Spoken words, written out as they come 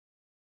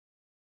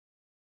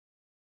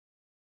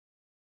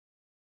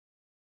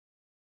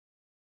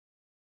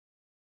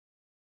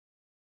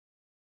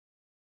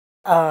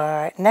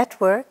Our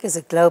network is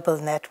a global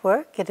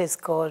network. It is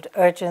called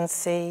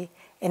URGENCI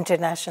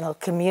International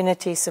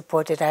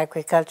Community-Supported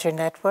Agriculture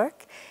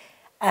Network.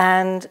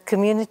 And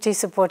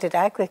community-supported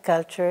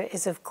agriculture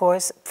is, of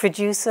course,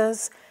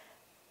 producers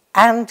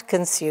and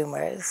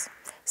consumers.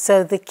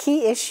 So the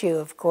key issue,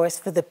 of course,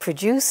 for the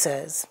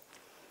producers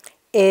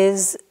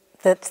is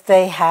that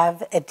they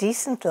have a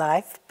decent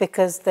life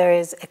because there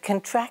is a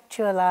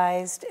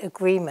contractualized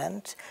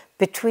agreement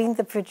between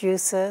the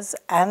producers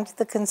and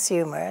the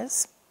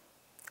consumers,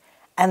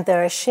 and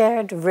there are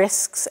shared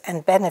risks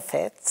and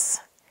benefits.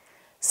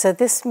 So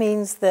this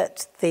means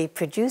that the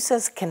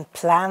producers can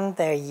plan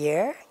their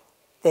year.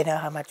 They know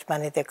how much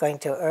money they're going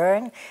to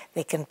earn.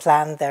 They can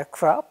plan their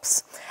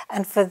crops.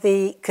 And for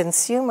the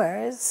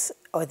consumers,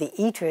 or the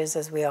eaters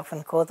as we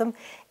often call them,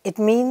 it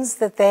means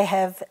that they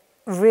have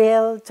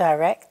real,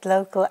 direct,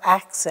 local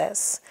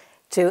access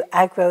to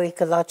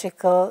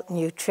agroecological,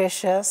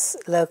 nutritious,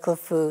 local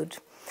food.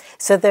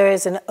 So there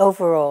is an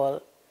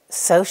overall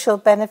social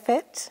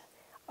benefit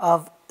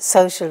of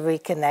social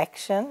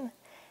reconnection,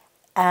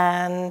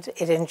 and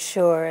it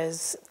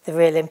ensures the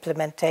real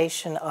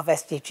implementation of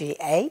SDG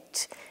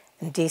 8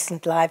 and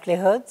decent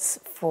livelihoods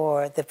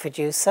for the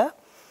producer.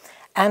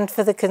 And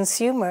for the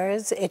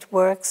consumers, it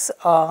works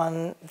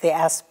on the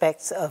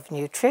aspects of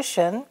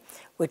nutrition,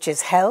 which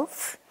is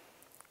health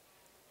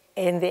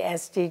in the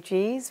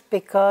SDGs,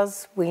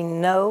 because we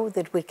know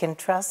that we can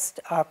trust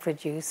our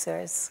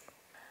producers.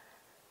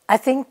 I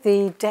think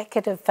the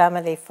decade of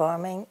family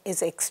farming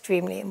is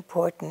extremely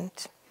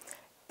important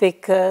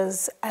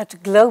because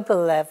at global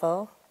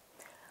level,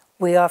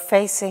 we are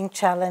facing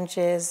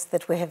challenges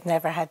that we have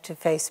never had to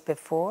face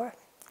before.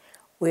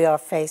 We are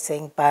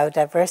facing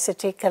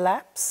biodiversity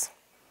collapse.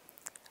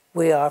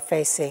 We are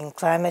facing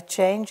climate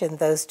change, and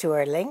those two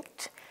are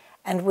linked.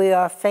 And we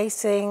are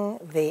facing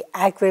the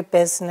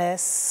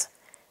agribusiness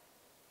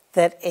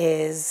that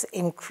is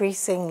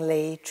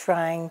increasingly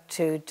trying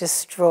to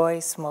destroy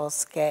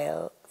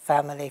small-scale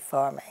family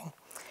farming.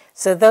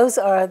 So those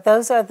are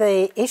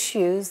the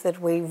issues that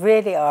we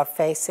really are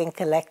facing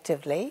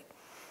collectively.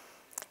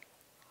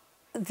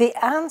 The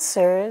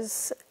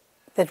answers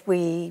that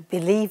we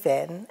believe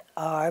in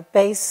are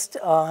based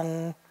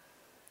on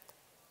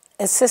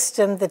a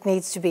system that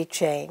needs to be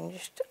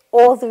changed.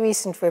 All the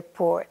recent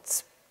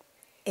reports,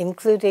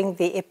 including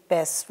the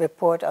IPBES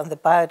report on the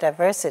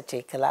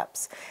biodiversity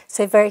collapse,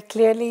 say very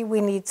clearly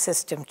we need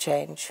system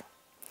change.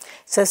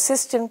 So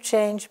system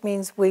change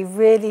means we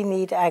really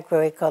need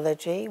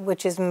agroecology,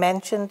 which is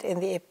mentioned in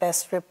the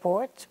IPBES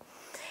report.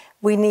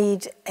 We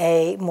need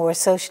a more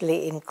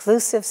socially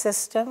inclusive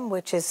system,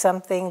 which is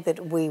something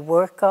that we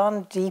work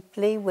on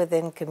deeply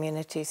within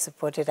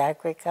community-supported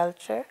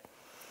agriculture.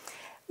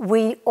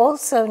 We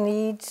also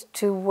need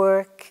to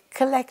work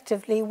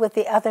collectively with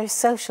the other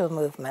social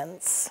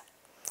movements,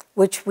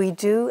 which we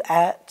do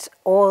at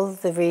all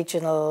the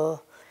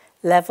regional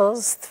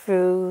levels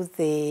through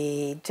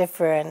the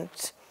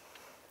different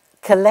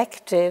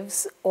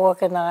collectives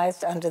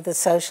organized under the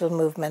social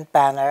movement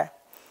banner.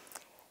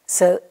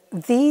 So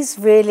these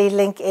really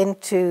link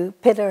into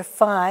Pillar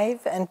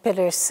 5 and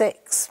Pillar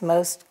 6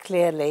 most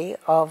clearly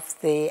of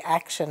the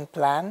action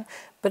plan,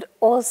 but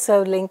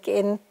also link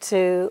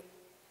into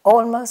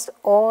almost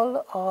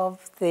all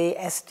of the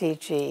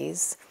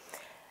SDGs.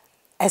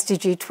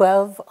 SDG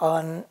 12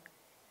 on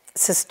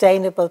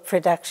sustainable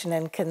production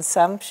and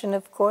consumption,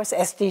 of course.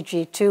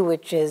 SDG 2,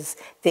 which is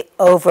the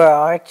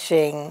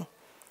overarching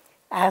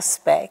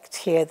aspect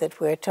here that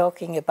we're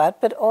talking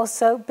about, but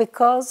also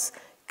because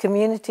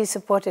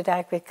community-supported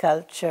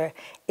agriculture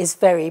is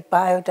very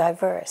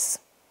biodiverse.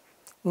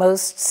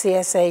 Most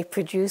CSA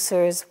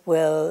producers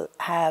will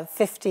have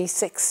 50,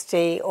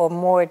 60 or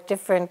more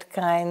different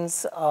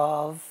kinds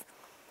of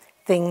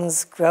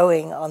things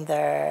growing on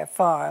their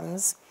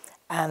farms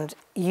and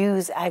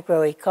use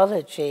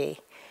agroecology.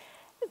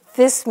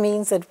 This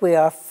means that we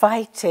are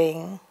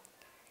fighting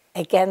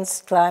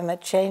against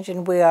climate change,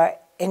 and we are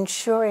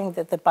ensuring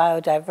that the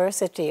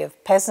biodiversity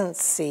of peasant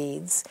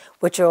seeds,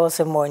 which are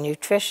also more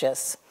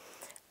nutritious,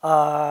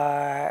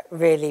 are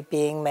really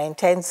being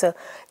maintained. So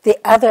the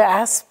other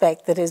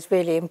aspect that is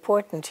really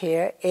important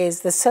here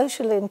is the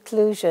social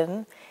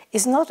inclusion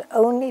is not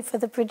only for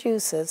the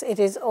producers, it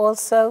is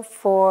also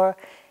for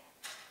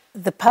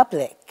the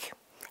public.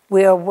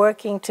 We are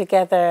working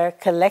together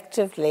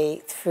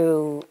collectively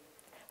through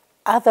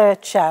other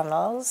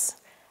channels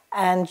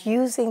and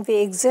using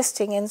the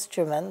existing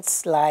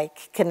instruments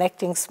like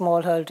connecting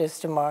smallholders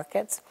to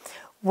markets,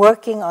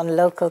 working on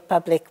local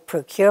public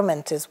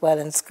procurement as well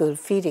in school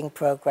feeding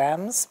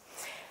programs,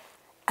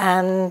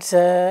 and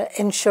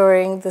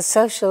ensuring the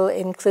social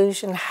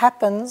inclusion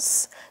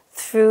happens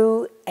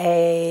through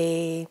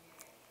a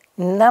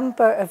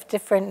number of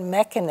different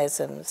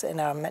mechanisms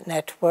in our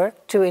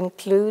network to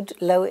include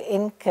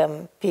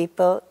low-income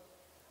people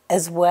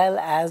as well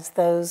as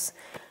those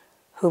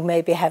who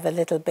maybe have a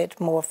little bit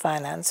more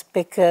finance,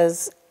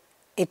 because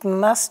it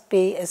must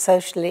be a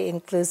socially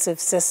inclusive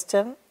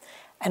system.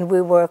 And we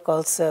work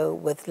also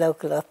with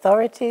local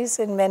authorities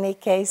in many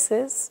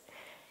cases.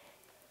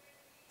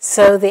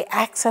 So the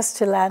access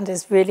to land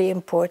is really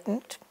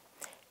important.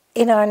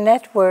 In our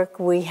network,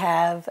 we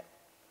have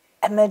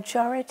a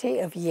majority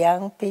of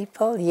young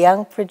people,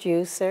 young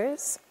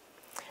producers.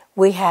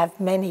 We have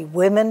many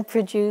women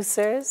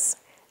producers,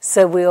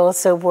 so we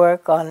also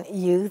work on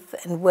youth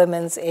and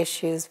women's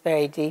issues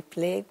very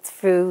deeply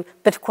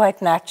but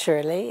quite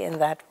naturally in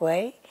that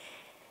way.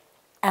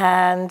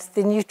 And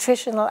the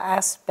nutritional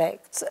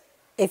aspects,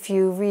 if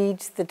you read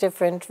the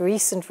different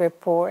recent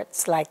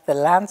reports, like the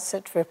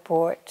Lancet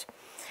report,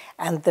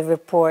 and the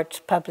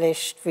report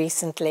published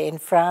recently in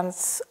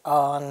France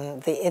on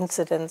the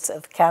incidence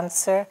of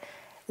cancer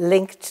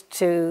linked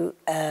to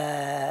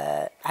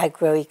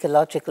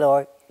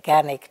agroecological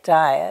organic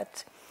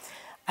diet,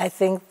 I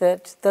think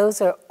that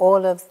those are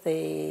all of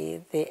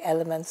the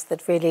elements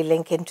that really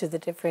link into the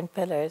different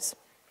pillars,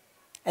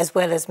 as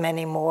well as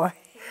many more.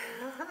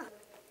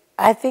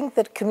 I think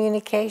that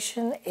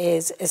communication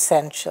is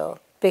essential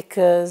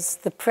because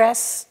the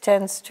press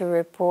tends to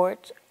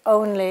report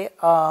only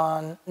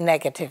on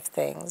negative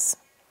things.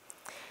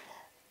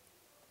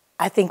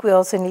 I think we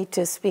also need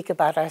to speak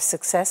about our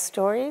success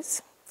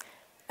stories,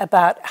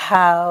 about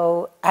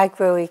how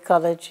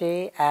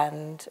agroecology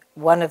and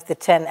one of the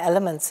 10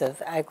 elements of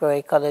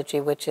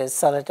agroecology, which is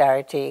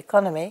solidarity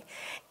economy,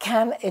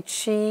 can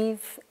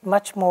achieve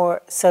much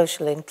more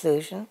social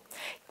inclusion,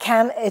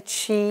 can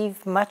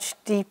achieve much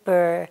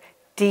deeper,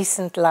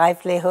 decent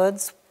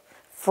livelihoods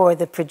for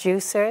the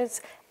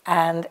producers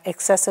and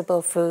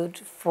accessible food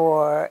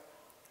for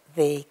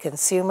the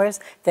consumers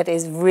that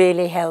is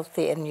really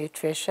healthy and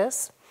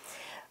nutritious.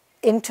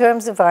 In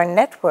terms of our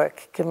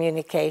network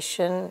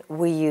communication,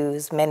 we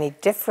use many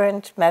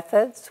different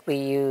methods. We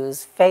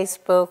use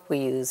Facebook, we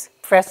use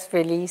press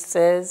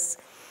releases,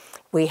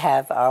 we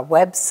have our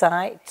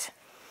website,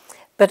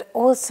 but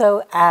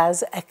also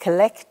as a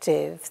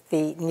collective,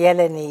 the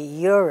Jeleni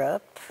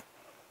Europe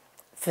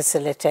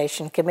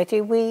Facilitation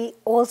Committee, we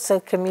also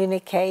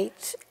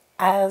communicate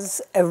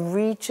as a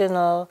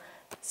regional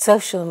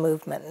social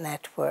movement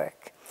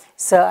network.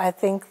 So I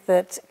think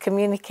that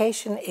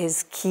communication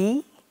is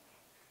key,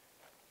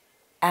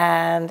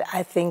 and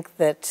I think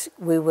that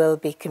we will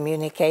be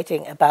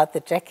communicating about the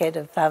decade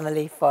of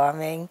family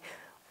farming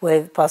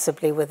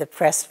possibly with a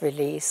press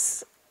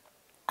release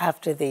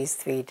after these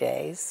 3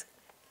 days.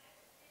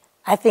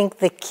 I think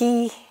the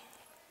key,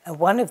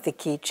 one of the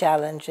key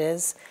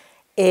challenges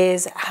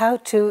is how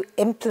to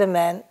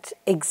implement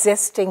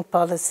existing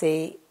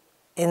policy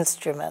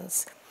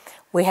instruments.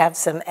 We have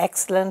some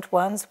excellent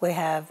ones. We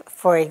have,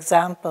 for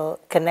example,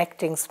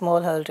 connecting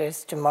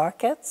smallholders to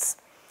markets,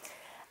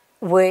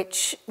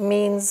 which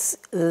means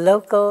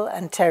local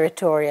and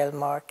territorial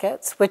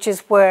markets, which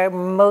is where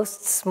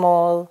most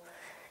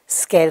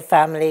small-scale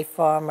family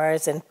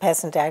farmers and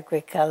peasant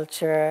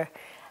agriculture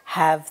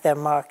have their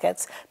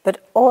markets, but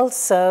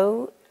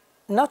also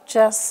not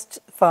just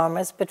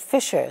farmers, but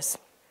fishers.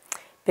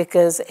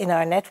 Because in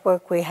our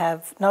network we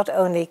have not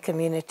only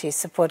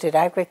community-supported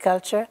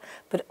agriculture,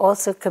 but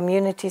also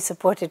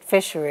community-supported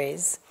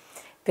fisheries,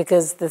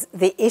 because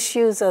the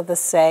issues are the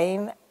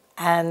same,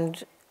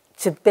 and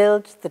to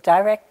build the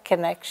direct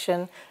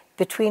connection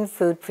between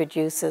food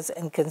producers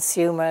and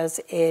consumers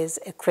is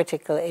a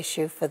critical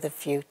issue for the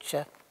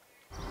future.